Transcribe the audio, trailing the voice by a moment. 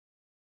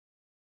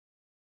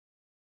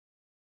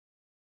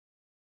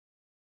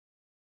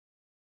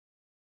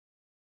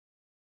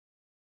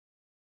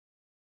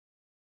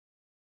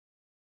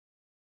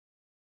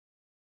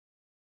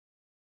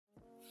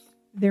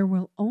There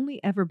will only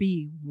ever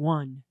be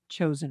one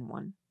chosen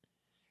one,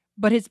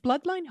 but his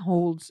bloodline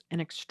holds an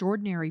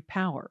extraordinary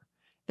power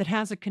that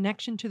has a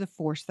connection to the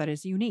Force that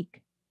is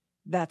unique.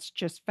 That's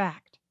just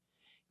fact.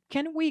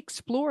 Can we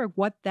explore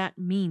what that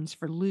means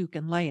for Luke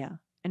and Leia,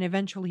 and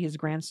eventually his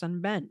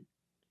grandson Ben?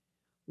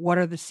 What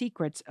are the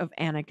secrets of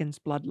Anakin's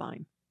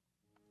bloodline?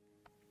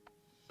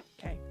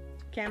 Okay,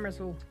 cameras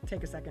will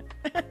take a second.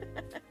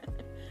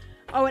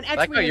 Oh, and I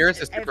like how yours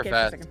is super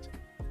fast.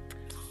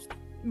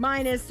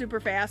 Mine is super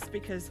fast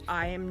because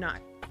I am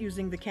not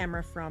using the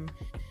camera from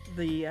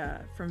the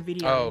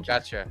video. Oh,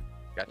 gotcha.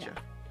 Yeah.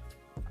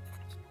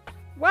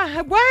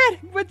 What?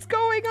 What's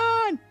going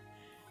on?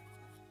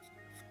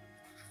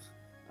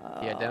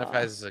 He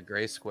identifies as a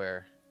gray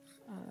square.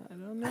 I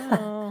don't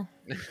know.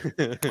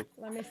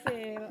 Let me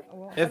see.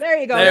 Well, there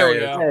you go.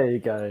 There you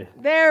go.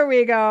 There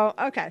we go.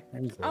 Okay.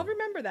 I'll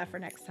remember that for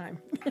next time.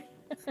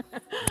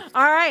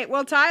 All right.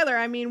 Well, Tyler,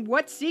 I mean,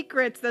 what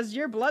secrets does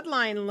your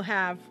bloodline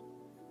have?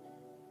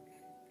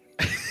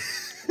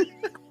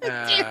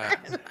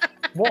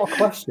 What a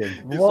question.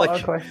 What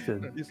a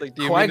question. He's like,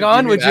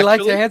 Qui-Gon, would you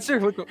like to answer?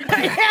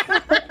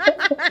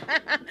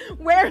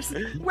 Where's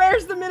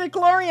the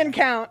midichlorian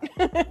count?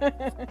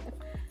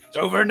 It's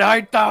over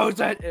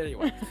 9,000.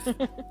 Anyway.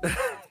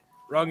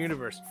 Wrong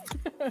universe.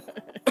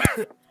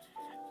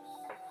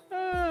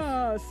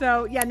 Oh,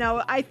 so yeah,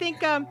 no, I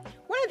think one of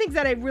the things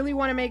that I really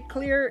want to make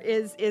clear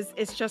is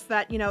it's just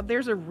that, you know,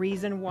 there's a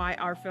reason why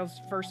our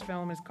first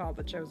film is called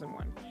The Chosen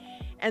One.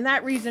 And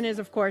that reason is,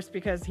 of course,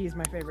 because he's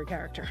my favorite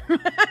character.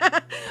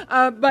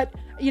 But,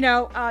 you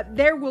know,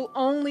 there will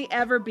only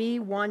ever be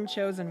one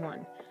chosen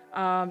one.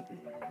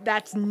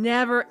 That's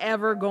never,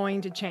 ever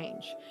going to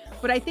change.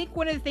 But I think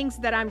one of the things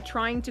that I'm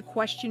trying to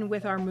question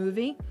with our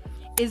movie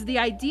is the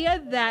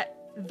idea that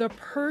the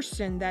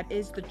person that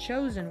is the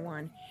chosen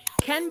one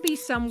can be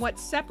somewhat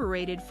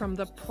separated from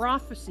the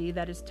prophecy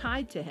that is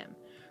tied to him,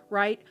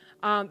 right?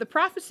 The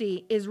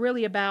prophecy is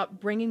really about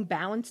bringing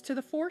balance to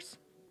the Force.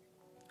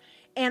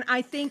 And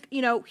I think,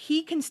 you know,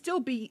 he can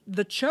still be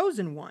the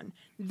chosen one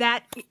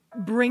that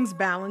brings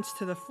balance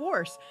to the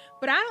Force,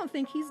 but I don't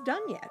think he's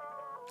done yet.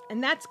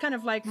 And that's kind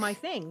of like my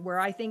thing,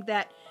 where I think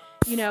that,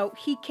 you know,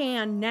 he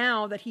can,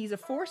 now that he's a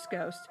Force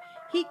ghost,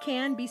 he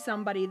can be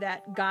somebody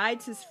that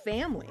guides his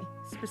family,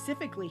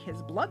 specifically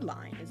his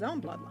bloodline, his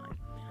own bloodline,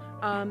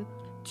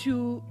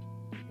 to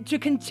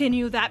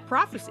continue that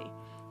prophecy.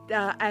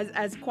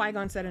 As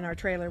Qui-Gon said in our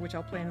trailer, which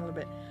I'll play in a little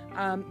bit,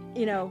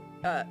 you know,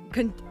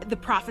 the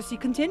prophecy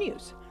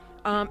continues.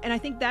 And I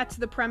think that's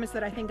the premise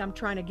that I think I'm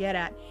trying to get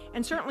at.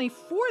 And certainly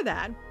for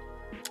that,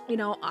 you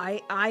know,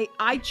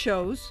 I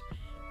chose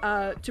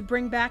to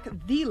bring back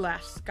the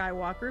last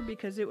Skywalker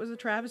because it was a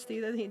travesty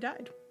that he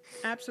died.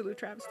 Absolute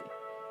travesty.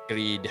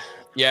 Agreed.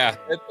 Yeah,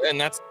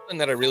 and that's something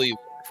that I really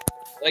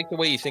like the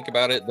way you think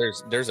about it.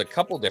 There's a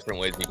couple different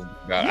ways you can think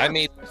about it. Yeah, I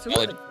made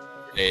absolutely.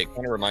 it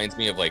kind of reminds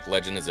me of like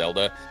Legend of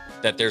Zelda,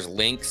 that there's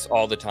links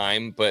all the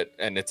time,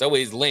 and it's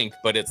always Link,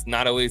 but it's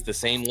not always the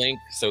same Link.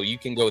 So you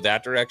can go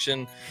that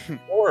direction,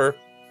 or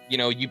you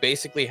know, you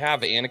basically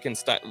have Anakin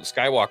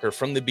Skywalker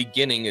from the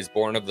beginning is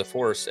born of the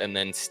Force and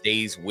then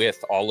stays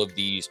with all of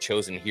these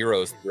chosen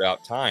heroes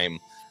throughout time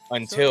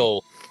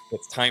until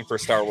it's time for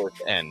Star Wars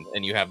to end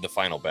and you have the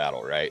final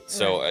battle, right?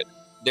 So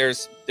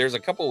there's a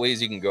couple ways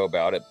you can go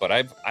about it, but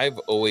I've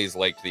always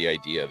liked the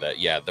idea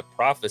that the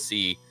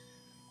prophecy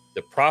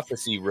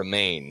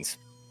remains.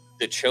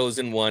 The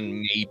chosen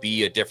one may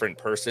be a different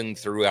person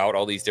throughout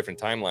all these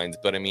different timelines,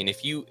 but I mean,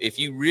 if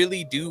you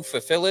really do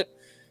fulfill it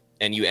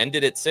and you end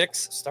it at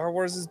 6, Star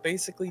Wars is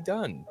basically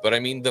done. But I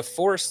mean, the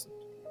Force,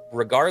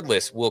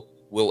 regardless, will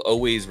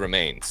always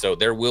remain. So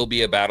there will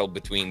be a battle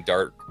between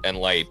dark and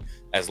light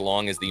as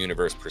long as the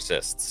universe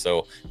persists.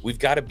 So we've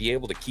got to be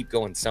able to keep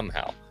going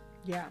somehow.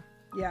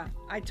 Yeah,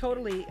 I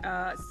totally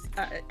I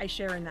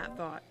share in that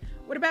thought.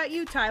 What about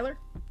you, Tyler?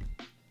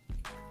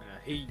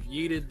 He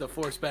yeeted the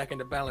Force back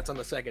into balance on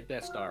the second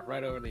Death Star,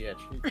 right over the edge.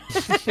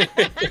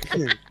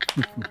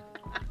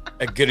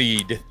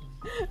 Agreed.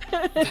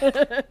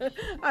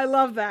 I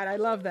love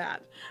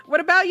that.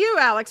 What about you,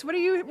 Alex? What are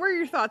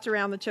your thoughts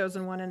around the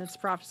Chosen One and its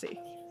prophecy?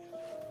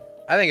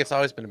 I think it's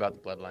always been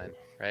about the bloodline,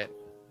 right?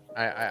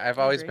 I've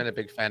always been a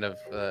big fan of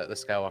the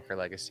Skywalker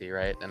legacy,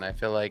 right? And I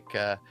feel like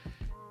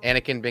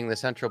Anakin being the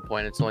central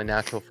point, it's only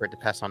natural for it to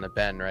pass on to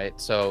Ben, right?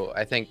 So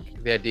I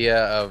think the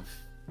idea of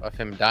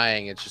him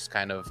dying, it's just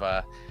kind of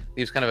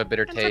leaves kind of a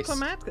bitter taste.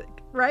 Anticlimactic,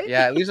 right?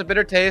 Yeah, it leaves a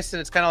bitter taste,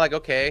 and it's kind of like,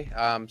 okay,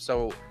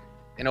 so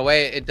in a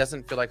way, it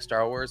doesn't feel like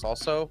Star Wars.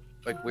 Also,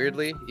 like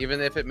weirdly, even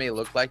if it may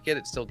look like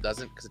it still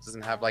doesn't, because it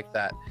doesn't have like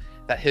that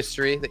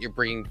history that you're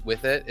bringing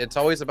with it. It's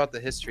always about the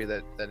history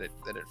that it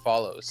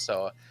follows.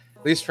 So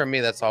at least for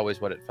me, that's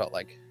always what it felt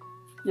like.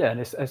 Yeah, and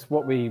it's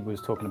what we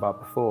was talking about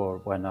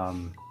before when I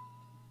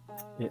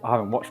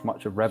haven't watched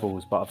much of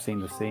Rebels, but I've seen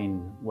the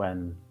scene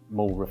when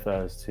Maul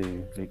refers to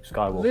Luke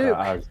Skywalker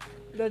as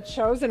the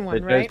chosen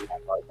one, right?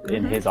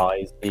 In his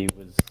eyes, he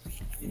was,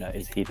 you know,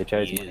 is he the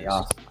chosen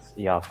one?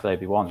 He asked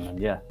Obi-Wan,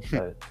 and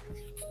so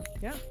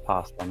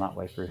passed on that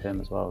way through him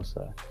as well.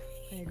 So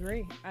I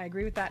agree. I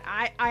agree with that.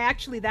 I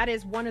actually, that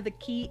is one of the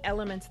key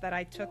elements that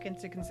I took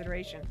into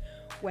consideration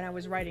when I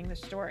was writing the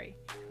story,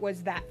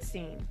 was that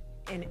scene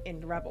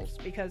in Rebels,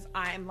 because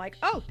I'm like,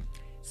 oh,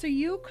 so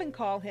you can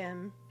call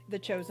him the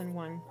chosen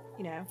one,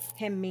 you know,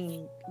 him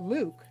meaning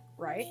Luke,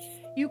 right?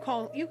 You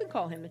can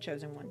call him the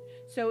chosen one.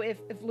 So if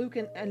Luke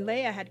and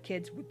Leia had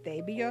kids, would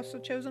they be also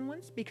chosen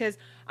ones? Because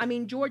I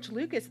mean, George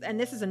Lucas, and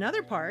this is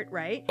another part,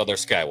 right? Well, they're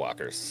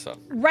Skywalkers, so.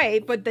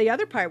 Right, but the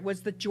other part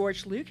was that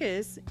George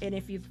Lucas, and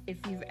if you've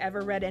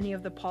ever read any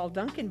of the Paul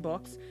Duncan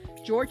books,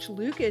 George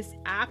Lucas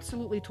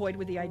absolutely toyed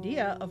with the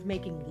idea of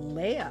making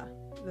Leia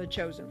the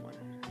chosen one.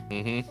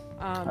 Mm-hmm.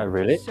 Oh,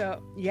 really?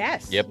 So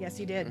yes, Yep. yes,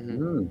 he did.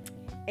 Mm.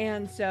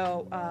 And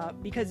so,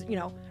 because you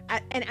know,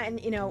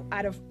 and you know,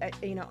 out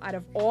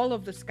of all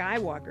of the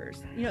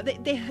Skywalkers, you know,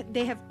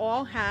 they have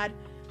all had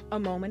a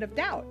moment of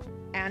doubt.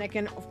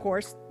 Anakin, of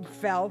course,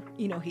 fell.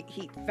 You know,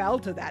 he fell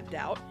to that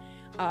doubt.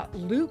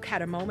 Luke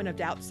had a moment of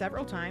doubt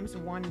several times.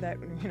 One that,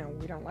 you know,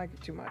 we don't like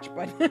it too much,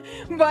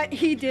 but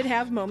he did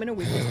have a moment of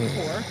weakness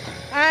before.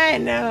 I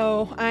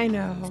know,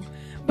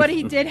 but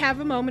he did have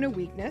a moment of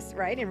weakness,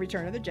 right, in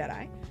Return of the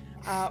Jedi.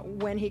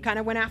 When he kind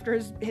of went after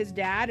his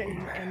dad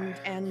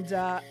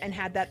and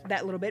had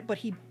that little bit, but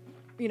he,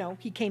 you know,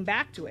 he came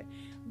back to it.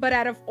 But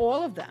out of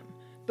all of them,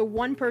 the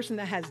one person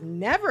that has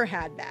never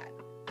had that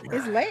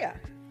is Leia.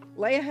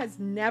 Leia has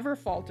never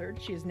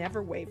faltered. She has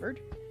never wavered.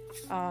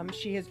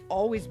 She has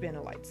always been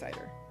a light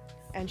sider,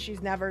 and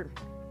she's never,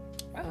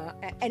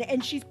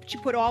 and she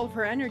put all of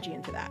her energy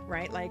into that,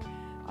 right? Like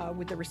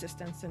with the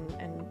resistance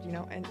and you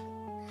know, and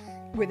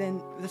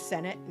within the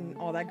Senate and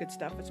all that good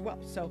stuff as well.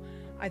 So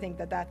I think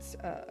that's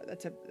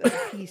a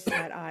piece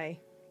that I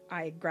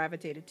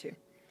gravitated to.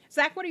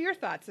 Zach, what are your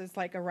thoughts as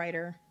like a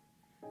writer?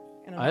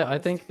 And I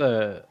think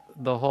the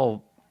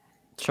whole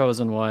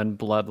chosen one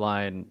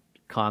bloodline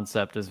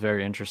concept is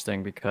very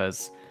interesting,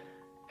 because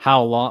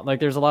how long, like,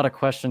 there's a lot of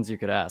questions you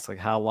could ask, like,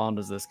 how long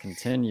does this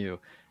continue?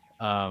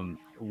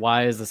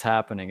 Why is this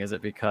happening? Is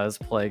it because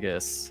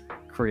Plagueis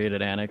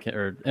created Anakin,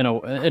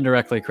 or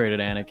indirectly created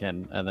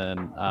Anakin, and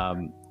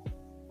then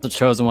the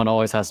chosen one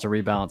always has to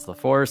rebalance the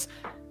Force?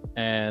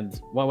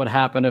 And what would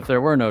happen if there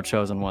were no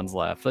chosen ones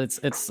left? It's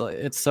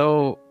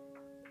so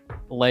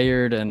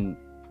layered and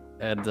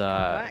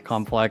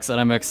complex,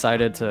 and I'm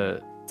excited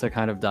to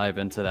kind of dive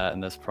into that in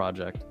this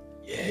project.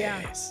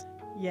 Yes.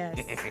 Yes.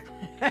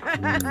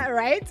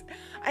 Right?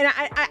 And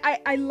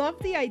I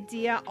love the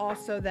idea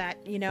also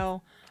that, you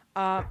know,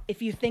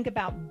 if you think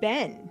about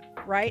Ben,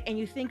 right? And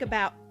you think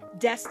about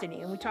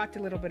destiny, and we talked a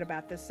little bit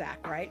about this,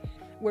 Zach, right?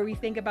 Where we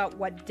think about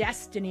what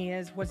destiny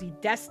is. Was he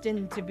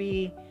destined to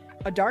be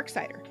a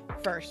Darksider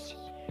first,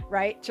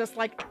 right? Just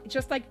like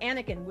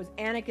Anakin. Was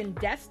Anakin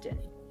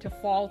destined to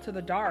fall to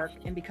the dark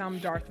and become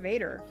Darth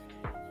Vader?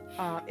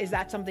 Is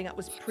that something that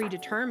was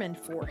predetermined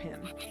for him?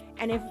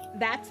 And if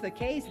that's the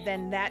case,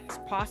 then that's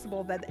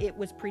possible that it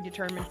was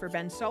predetermined for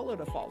Ben Solo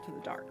to fall to the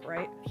dark,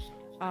 right?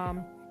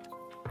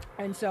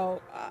 And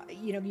so,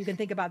 you know, you can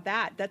think about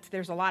that.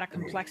 There's a lot of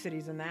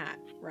complexities in that,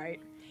 right?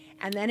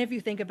 And then if you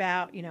think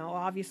about, you know,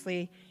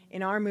 obviously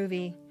in our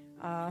movie,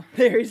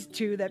 there is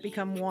two that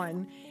become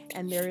one,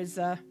 and there is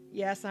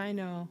yes, I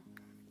know,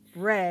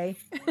 Rey.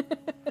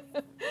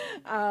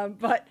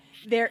 But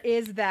there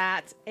is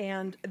that,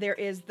 and there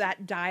is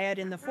that dyad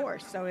in the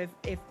Force. So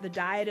if the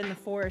dyad in the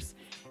Force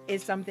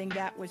is something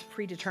that was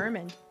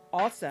predetermined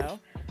also,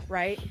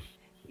 right?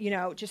 You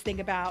know, just think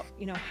about,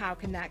 you know, how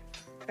can that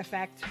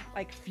affect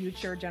like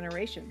future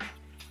generations?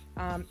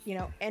 You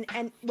know,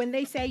 and when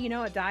they say, you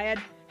know, a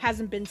dyad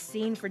hasn't been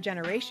seen for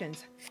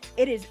generations,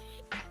 it is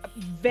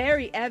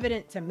very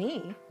evident to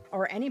me,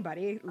 or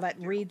anybody that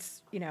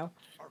reads, you know,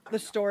 the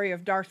story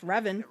of Darth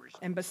Revan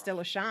and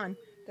Bastila Shan,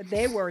 that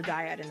they were a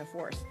dyad in the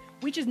Force.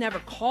 We just never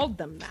called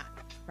them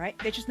that, right?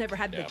 They just never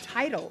had the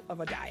title of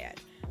a dyad,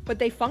 but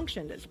they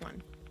functioned as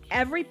one.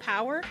 Every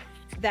power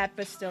that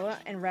Bastila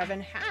and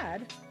Revan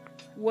had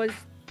was,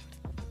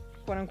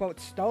 quote unquote,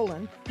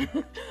 stolen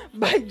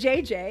by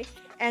JJ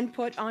and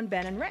put on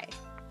Ben and Rey.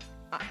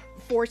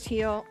 Force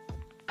heal,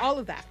 all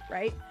of that,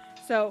 right?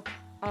 So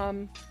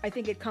I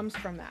think it comes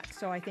from that.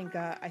 So I think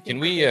can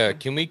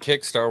we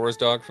kick Star Wars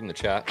Dog from the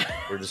chat?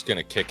 We're just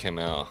gonna kick him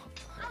out,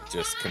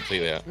 just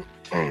completely out.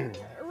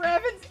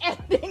 Revan's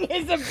ending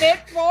is a bit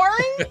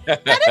boring.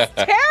 That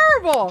is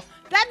terrible.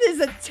 That is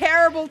a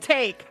terrible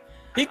take.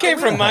 He came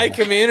from my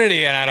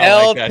community, and I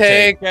don't like that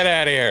take. Get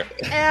out of here.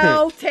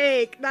 L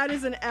take. That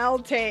is an L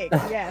take.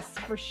 Yes,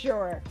 for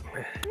sure.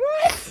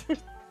 What?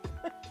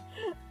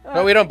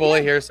 No, we don't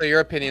bully here, so your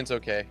opinion's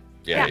okay.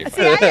 Yeah.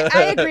 See,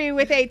 I agree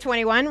with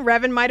 821.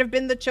 Revan might have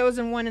been the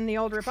chosen one in the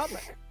Old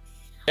Republic.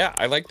 Yeah,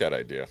 I like that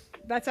idea.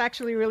 That's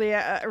actually really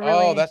really.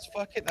 Oh, that's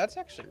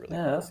actually really.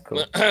 Yeah, that's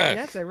cool.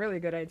 That's a really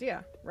good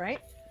idea, right?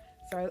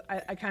 So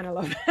I kind of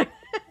love that.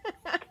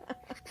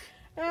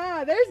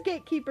 There's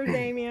Gatekeeper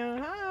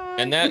Damien. Hi.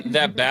 And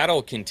that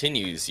battle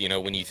continues, you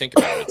know, when you think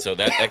about it. So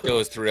that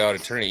goes throughout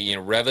eternity. You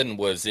know, Revan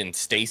was in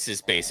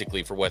stasis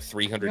basically for what,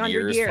 300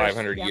 years,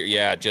 500 years.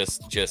 Yeah,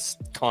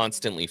 just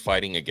constantly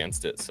fighting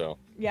against it. So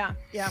yeah,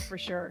 for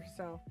sure.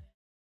 So